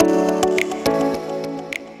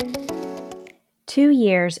2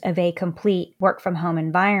 years of a complete work from home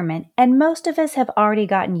environment, and most of us have already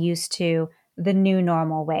gotten used to the new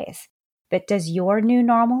normal ways. But does your new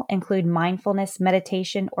normal include mindfulness,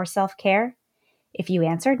 meditation, or self-care? If you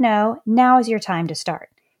answered no, now is your time to start.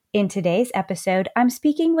 In today's episode, I'm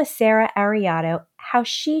speaking with Sarah Ariato, how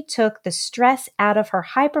she took the stress out of her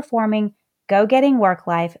high-performing, go-getting work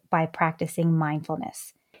life by practicing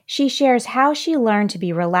mindfulness. She shares how she learned to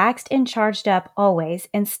be relaxed and charged up always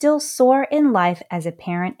and still soar in life as a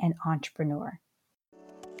parent and entrepreneur.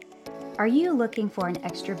 Are you looking for an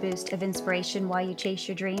extra boost of inspiration while you chase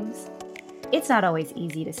your dreams? It's not always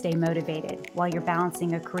easy to stay motivated while you're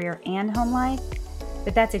balancing a career and home life,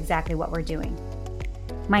 but that's exactly what we're doing.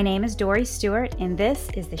 My name is Dory Stewart, and this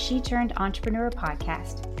is the She Turned Entrepreneur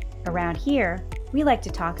podcast. Around here, we like to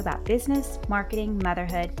talk about business, marketing,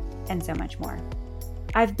 motherhood, and so much more.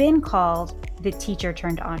 I've been called the teacher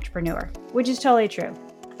turned entrepreneur, which is totally true.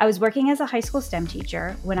 I was working as a high school STEM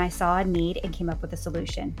teacher when I saw a need and came up with a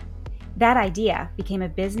solution. That idea became a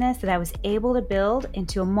business that I was able to build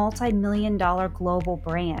into a multi-million-dollar global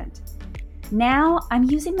brand. Now I'm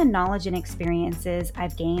using the knowledge and experiences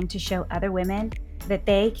I've gained to show other women that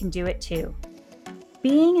they can do it too.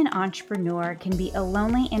 Being an entrepreneur can be a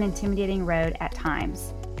lonely and intimidating road at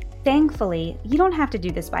times. Thankfully, you don't have to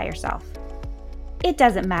do this by yourself. It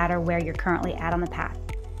doesn't matter where you're currently at on the path.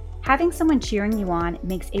 Having someone cheering you on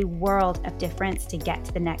makes a world of difference to get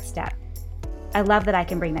to the next step. I love that I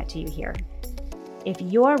can bring that to you here. If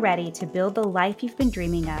you're ready to build the life you've been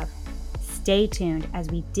dreaming of, stay tuned as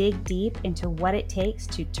we dig deep into what it takes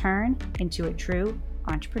to turn into a true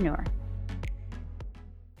entrepreneur.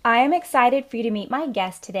 I am excited for you to meet my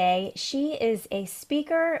guest today. She is a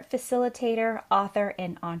speaker, facilitator, author,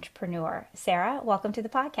 and entrepreneur. Sarah, welcome to the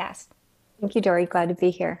podcast. Thank you, Dory. Glad to be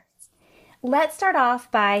here. Let's start off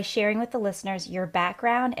by sharing with the listeners your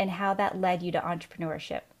background and how that led you to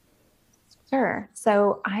entrepreneurship. Sure.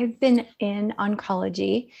 So I've been in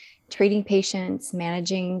oncology, treating patients,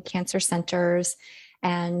 managing cancer centers,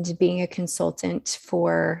 and being a consultant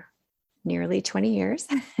for nearly 20 years,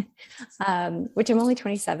 which I'm only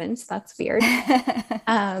 27, so that's weird.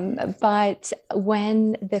 But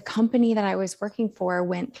when the company that I was working for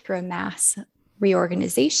went through a mass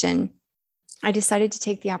reorganization, I decided to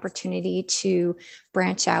take the opportunity to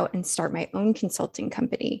branch out and start my own consulting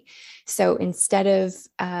company. So instead of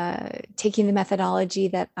taking the methodology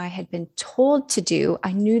that I had been told to do,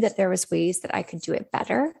 I knew that there was ways that I could do it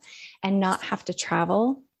better and not have to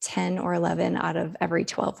travel 10 or 11 out of every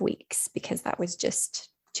 12 weeks, because that was just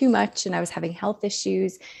too much. And I was having health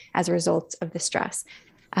issues as a result of the stress.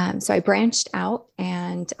 So I branched out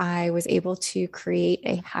and I was able to create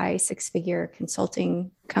a high six-figure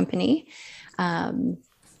consulting company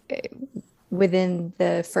within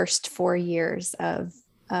the first 4 years of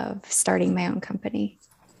starting my own company.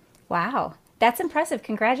 Wow, that's impressive.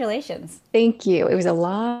 Congratulations. Thank you. It was a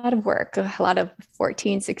lot of work, a lot of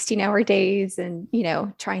 14, 16-hour days and,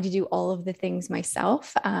 trying to do all of the things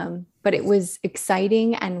myself. But it was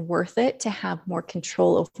exciting and worth it to have more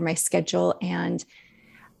control over my schedule and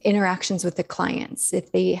interactions with the clients.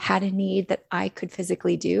 If they had a need that I could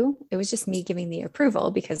physically do, it was just me giving the approval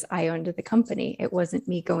because I owned the company. It wasn't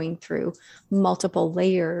me going through multiple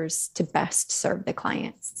layers to best serve the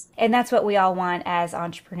clients. And that's what we all want as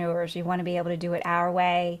entrepreneurs. We want to be able to do it our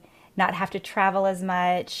way, not have to travel as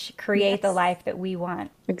much, create the life that we want.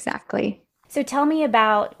 Exactly. So tell me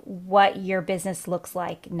about what your business looks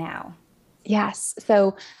like now. Yes.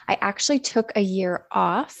 So I actually took a year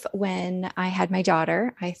off when I had my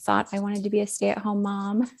daughter. I thought I wanted to be a stay-at-home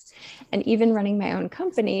mom. And even running my own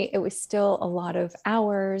company, it was still a lot of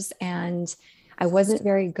hours and I wasn't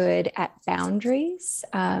very good at boundaries,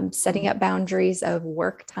 setting up boundaries of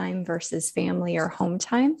work time versus family or home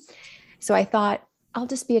time. So I thought, I'll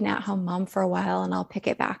just be an at-home mom for a while and I'll pick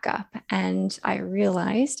it back up. And I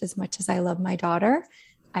realized, as much as I love my daughter,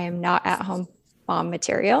 I am not at-home mom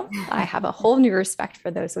material. I have a whole new respect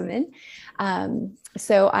for those women.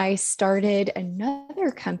 So I started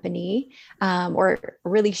another company, or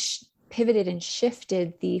really pivoted and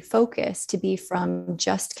shifted the focus to be from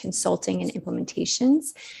just consulting and implementations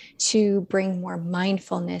to bring more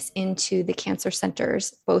mindfulness into the cancer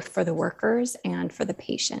centers, both for the workers and for the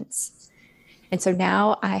patients. And so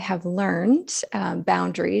now I have learned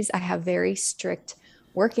boundaries. I have very strict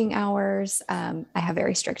working hours. I have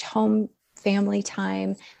very strict home family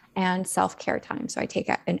time and self-care time. So I take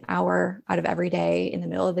an hour out of every day in the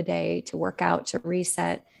middle of the day to work out, to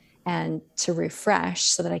reset, and to refresh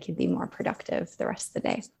so that I can be more productive the rest of the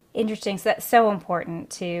day. Interesting. So that's so important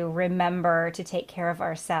to remember to take care of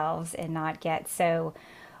ourselves and not get so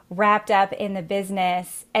wrapped up in the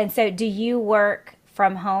business. And so do you work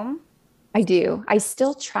from home? I do. I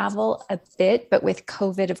still travel a bit, but with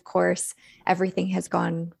COVID, of course, everything has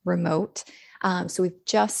gone remote. So we've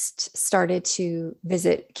just started to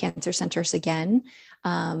visit cancer centers again.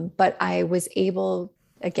 But I was able,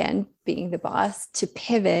 again, being the boss, to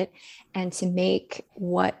pivot and to make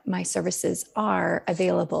what my services are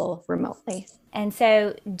available remotely. And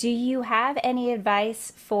so, do you have any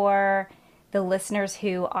advice for the listeners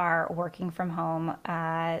who are working from home?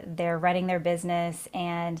 They're running their business,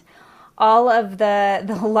 and all of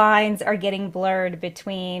the lines are getting blurred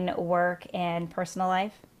between work and personal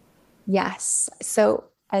life. Yes. So,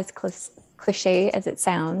 as cliche as it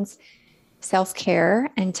sounds, self care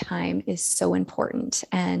and time is so important.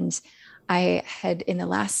 And I had, in the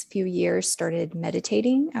last few years, started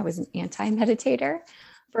meditating. I was an anti meditator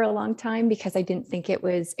for a long time because I didn't think it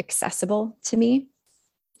was accessible to me.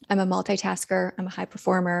 I'm a multitasker, I'm a high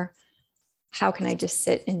performer. How can I just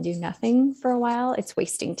sit and do nothing for a while? It's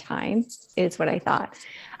wasting time, is what I thought.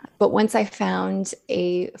 But once I found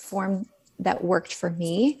a form that worked for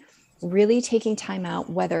me, really taking time out,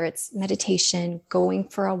 whether it's meditation, going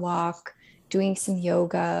for a walk, doing some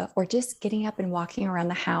yoga, or just getting up and walking around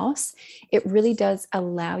the house, it really does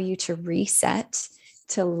allow you to reset,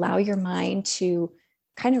 to allow your mind to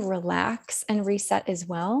kind of relax and reset as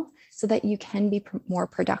well, so that you can be more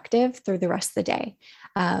productive through the rest of the day.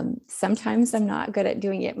 Sometimes I'm not good at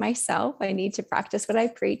doing it myself. I need to practice what I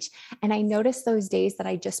preach. And I notice those days that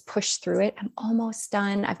I just push through it. I'm almost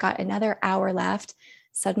done. I've got another hour left.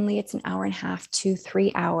 Suddenly it's an hour and a half, 2,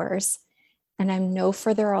 3 hours. And I'm no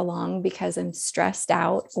further along because I'm stressed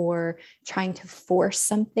out or trying to force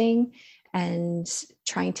something and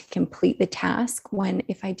trying to complete the task. When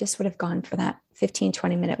if I just would have gone for that 15,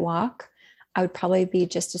 20 minute walk, I would probably be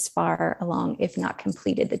just as far along, if not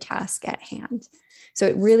completed the task at hand. So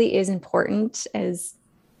it really is important, as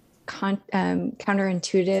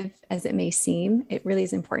counterintuitive as it may seem. It really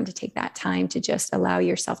is important to take that time to just allow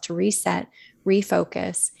yourself to reset,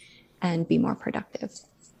 refocus, and be more productive.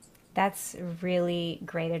 That's really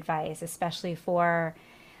great advice, especially for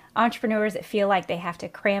entrepreneurs that feel like they have to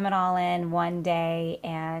cram it all in one day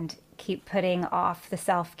and keep putting off the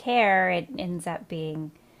self care. It ends up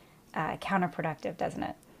being counterproductive, doesn't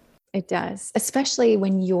it? It does, especially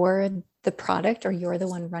when you're the product or you're the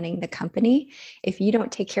one running the company. If you don't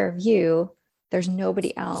take care of you, there's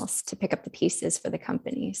nobody else to pick up the pieces for the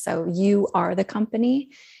company. So you are the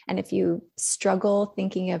company. And if you struggle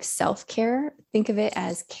thinking of self care, think of it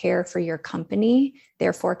as care for your company,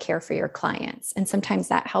 therefore, care for your clients. And sometimes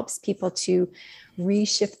that helps people to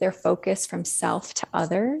reshift their focus from self to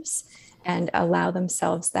others and allow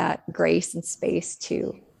themselves that grace and space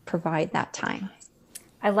to provide that time.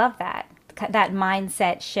 I love that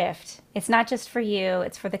mindset shift. It's not just for you,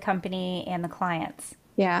 it's for the company and the clients.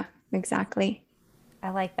 Yeah, exactly. I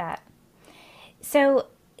like that. So,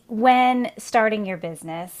 when starting your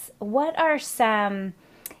business, what are some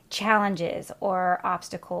challenges or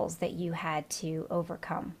obstacles that you had to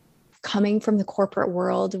overcome? Coming from the corporate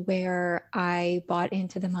world where I bought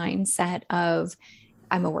into the mindset of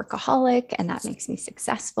I'm a workaholic and that makes me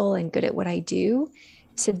successful and good at what I do,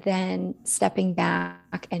 to then stepping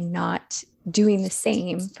back and not doing the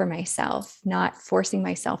same for myself, not forcing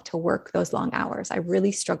myself to work those long hours. I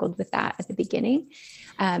really struggled with that at the beginning.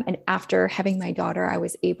 And after having my daughter, I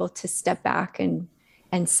was able to step back and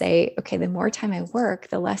say, okay, the more time I work,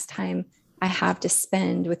 the less time I have to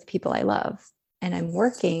spend with people I love. And I'm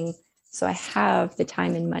working, so I have the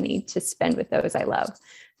time and money to spend with those I love.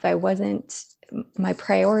 So my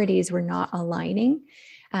priorities were not aligning.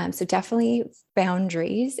 So definitely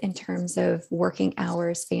boundaries in terms of working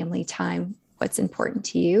hours, family time, what's important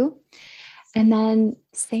to you. And then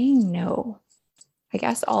saying no. I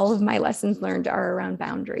guess all of my lessons learned are around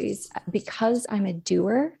boundaries. Because I'm a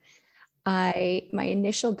doer, my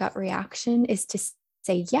initial gut reaction is to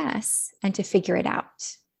say yes and to figure it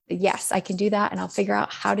out. Yes, I can do that, and I'll figure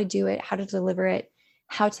out how to do it, how to deliver it,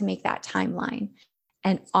 how to make that timeline.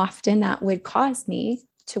 And often that would cause me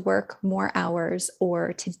to work more hours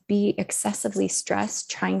or to be excessively stressed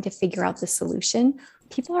trying to figure out the solution.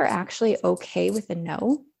 People are actually okay with a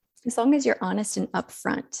no, as long as you're honest and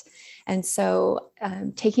upfront. And so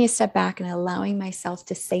taking a step back and allowing myself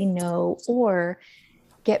to say no or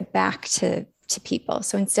get back to people.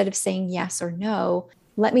 So instead of saying yes or no,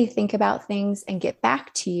 let me think about things and get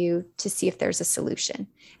back to you to see if there's a solution.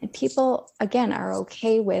 And people, again, are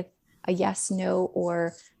okay with a yes, no,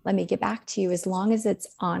 or let me get back to you, as long as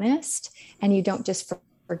it's honest and you don't just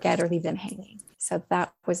forget or leave them hanging. So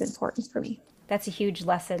that was important for me. That's a huge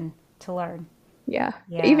lesson to learn. Yeah.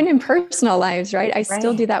 Yeah. Even in personal lives, right? I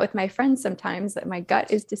still Right. do that with my friends sometimes, that my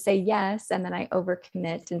gut is to say yes and then I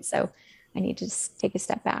overcommit. And so I need to just take a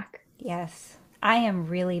step back. Yes. I am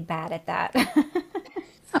really bad at that.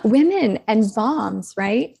 Women and moms,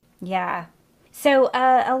 right? Yeah. So,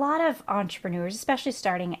 a lot of entrepreneurs, especially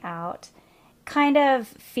starting out, kind of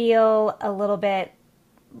feel a little bit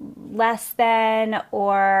less than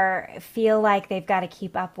or feel like they've got to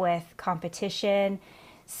keep up with competition.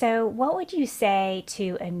 So, what would you say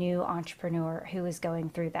to a new entrepreneur who is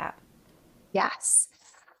going through that? Yes.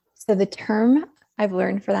 So the term I've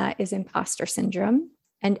learned for that is imposter syndrome,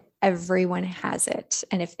 and everyone has it.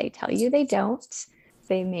 And if they tell you they don't,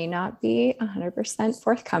 they may not be 100%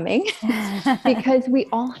 forthcoming because we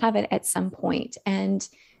all have it at some point. And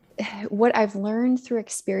what I've learned through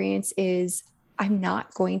experience is I'm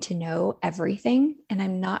not going to know everything and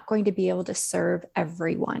I'm not going to be able to serve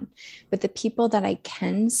everyone. But the people that I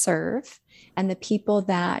can serve and the people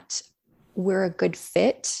that we're a good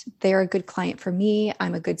fit, they're a good client for me,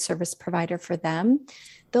 I'm a good service provider for them,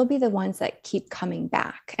 they'll be the ones that keep coming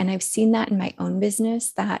back. And I've seen that in my own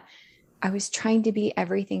business, that I was trying to be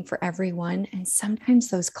everything for everyone. And sometimes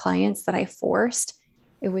those clients that I forced,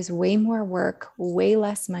 it was way more work, way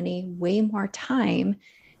less money, way more time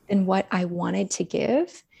than what I wanted to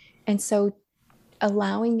give. And so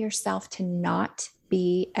allowing yourself to not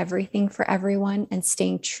be everything for everyone and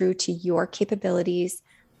staying true to your capabilities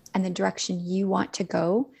and the direction you want to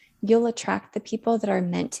go, you'll attract the people that are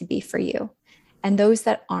meant to be for you. And those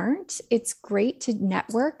that aren't, it's great to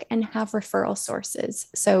network and have referral sources.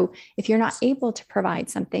 So if you're not able to provide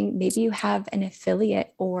something, maybe you have an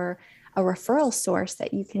affiliate or a referral source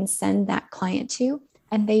that you can send that client to,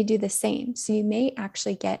 and they do the same. So you may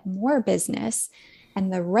actually get more business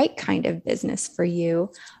and the right kind of business for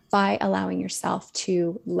you by allowing yourself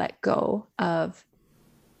to let go of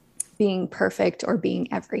being perfect or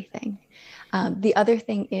being everything. The other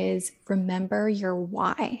thing is remember your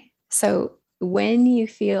why. So when you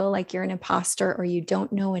feel like you're an imposter or you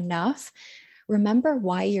don't know enough, remember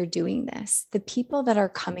why you're doing this. The people that are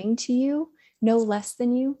coming to you know less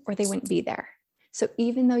than you, or they wouldn't be there. So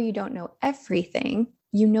even though you don't know everything,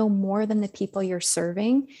 you know more than the people you're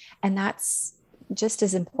serving. And that's just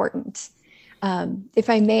as important. If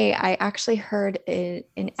I may, I actually heard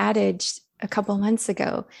an adage a couple months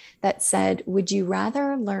ago that said, would you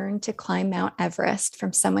rather learn to climb Mount Everest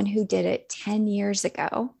from someone who did it 10 years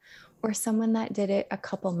ago or someone that did it a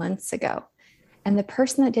couple months ago? And the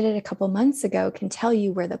person that did it a couple months ago can tell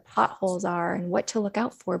you where the potholes are and what to look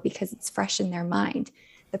out for because it's fresh in their mind.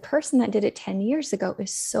 The person that did it 10 years ago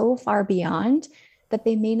is so far beyond that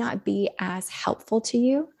they may not be as helpful to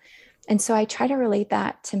you. And so I try to relate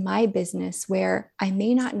that to my business where I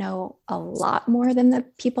may not know a lot more than the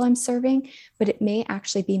people I'm serving, but it may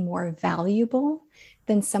actually be more valuable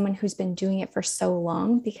than someone who's been doing it for so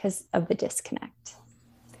long because of the disconnect.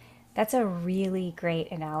 That's a really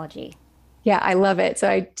great analogy. Yeah, I love it. So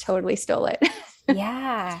I totally stole it.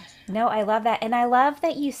 Yeah. No, I love that. And I love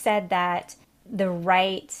that you said that the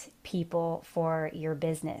right people for your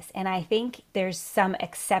business. And I think there's some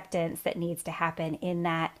acceptance that needs to happen in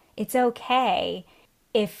that it's okay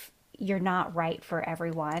if you're not right for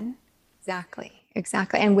everyone. Exactly.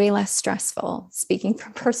 Exactly. And way less stressful. Speaking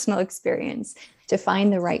from personal experience, to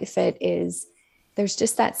find the right fit is there's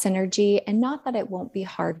just that synergy. And not that it won't be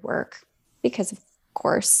hard work, because of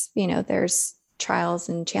course, there's trials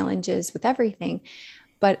and challenges with everything,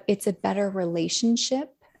 but it's a better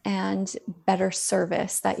relationship and better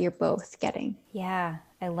service that you're both getting. Yeah,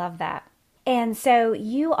 I love that. And so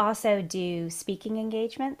you also do speaking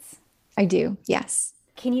engagements. I do. Yes.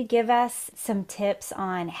 Can you give us some tips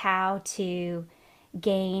on how to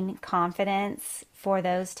gain confidence for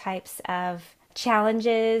those types of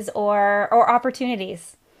challenges or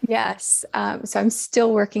opportunities? Yes. So I'm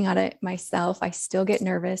still working on it myself. I still get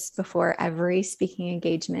nervous before every speaking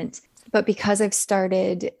engagement. But because I've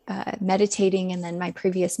started meditating and then my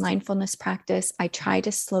previous mindfulness practice, I try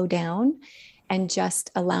to slow down and just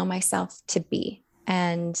allow myself to be.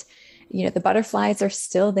 And, the butterflies are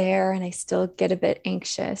still there and I still get a bit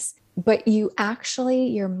anxious. But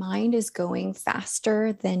your mind is going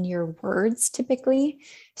faster than your words typically.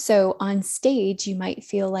 So on stage, you might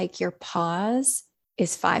feel like your pause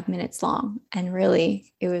is 5 minutes long. And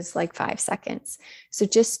really, it was like 5 seconds. So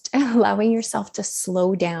just allowing yourself to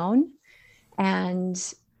slow down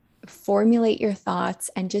and formulate your thoughts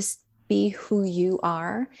and just be who you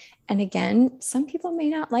are. And again, some people may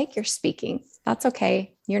not like your speaking. That's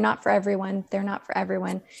okay. You're not for everyone. They're not for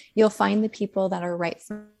everyone. You'll find the people that are right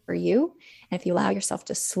for you. And if you allow yourself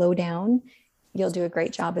to slow down, you'll do a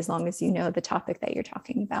great job as long as you know the topic that you're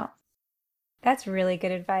talking about. That's really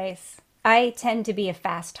good advice. I tend to be a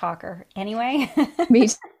fast talker anyway. Me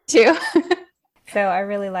too. So I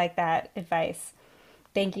really like that advice.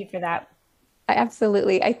 Thank you for that.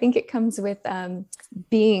 Absolutely. I think it comes with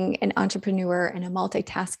being an entrepreneur and a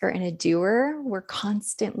multitasker and a doer. We're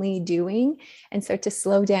constantly doing. And so to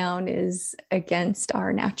slow down is against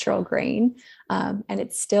our natural grain. And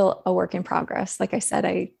it's still a work in progress. Like I said,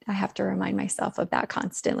 I have to remind myself of that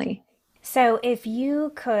constantly. So, if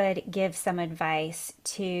you could give some advice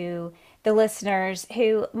to the listeners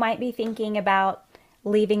who might be thinking about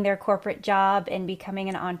leaving their corporate job and becoming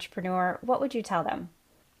an entrepreneur, what would you tell them?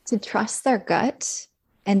 To trust their gut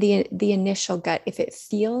and the initial gut. If it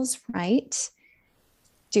feels right,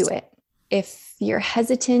 do it. If you're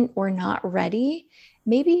hesitant or not ready,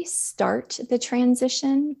 maybe start the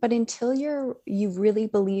transition, but until you really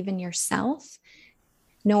believe in yourself,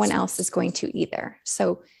 no one else is going to either.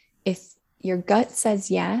 So if your gut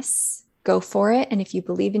says yes, go for it. And if you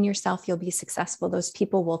believe in yourself, you'll be successful. Those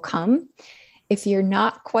people will come. If you're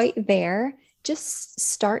not quite there, just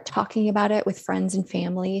start talking about it with friends and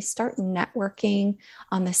family, start networking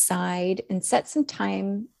on the side, and set some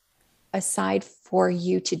time aside for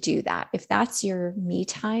you to do that. If that's your me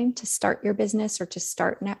time to start your business or to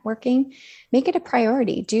start networking, make it a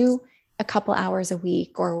priority. Do a couple hours a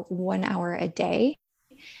week or 1 hour a day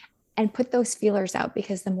and put those feelers out,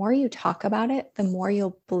 because the more you talk about it, the more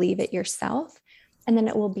you'll believe it yourself. And then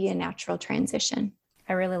it will be a natural transition.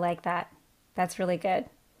 I really like that. That's really good.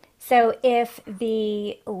 So, if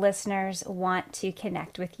the listeners want to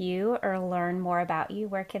connect with you or learn more about you,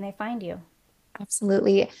 where can they find you?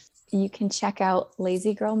 Absolutely. You can check out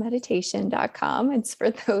lazygirlmeditation.com. It's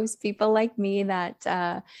for those people like me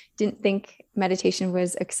that didn't think meditation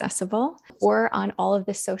was accessible. Or on all of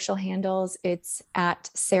the social handles, it's at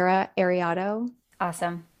Sarah Ariato.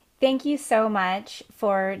 Awesome. Thank you so much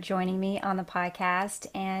for joining me on the podcast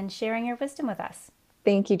and sharing your wisdom with us.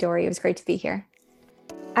 Thank you, Dory. It was great to be here.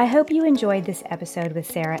 I hope you enjoyed this episode with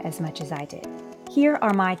Sarah as much as I did. Here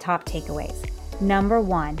are my top takeaways. Number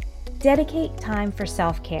 1, dedicate time for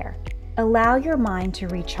self-care. Allow your mind to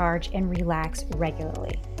recharge and relax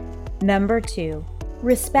regularly. Number 2,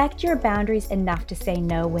 respect your boundaries enough to say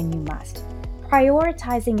no when you must.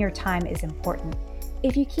 Prioritizing your time is important.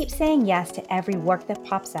 If you keep saying yes to every work that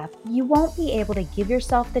pops up, you won't be able to give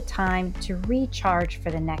yourself the time to recharge for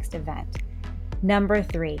the next event. Number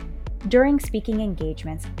 3, during speaking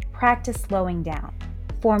engagements, practice slowing down.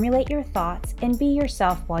 Formulate your thoughts and be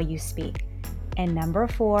yourself while you speak. And number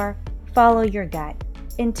 4, follow your gut.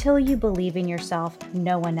 Until you believe in yourself,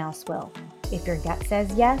 no one else will. If your gut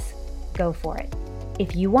says yes, go for it.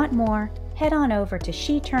 If you want more, head on over to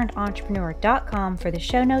sheturnederentrepreneur.com for the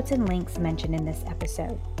show notes and links mentioned in this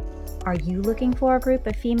episode. Are you looking for a group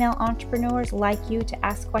of female entrepreneurs like you to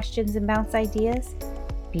ask questions and bounce ideas?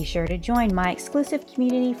 Be sure to join my exclusive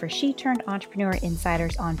community for She Turned Entrepreneur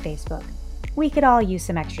Insiders on Facebook. We could all use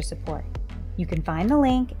some extra support. You can find the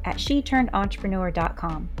link at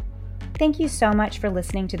sheturnederentrepreneur.com. Thank you so much for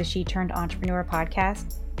listening to the She Turned Entrepreneur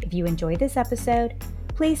podcast. If you enjoyed this episode,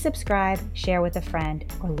 please subscribe, share with a friend,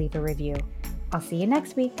 or leave a review. I'll see you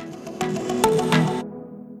next week.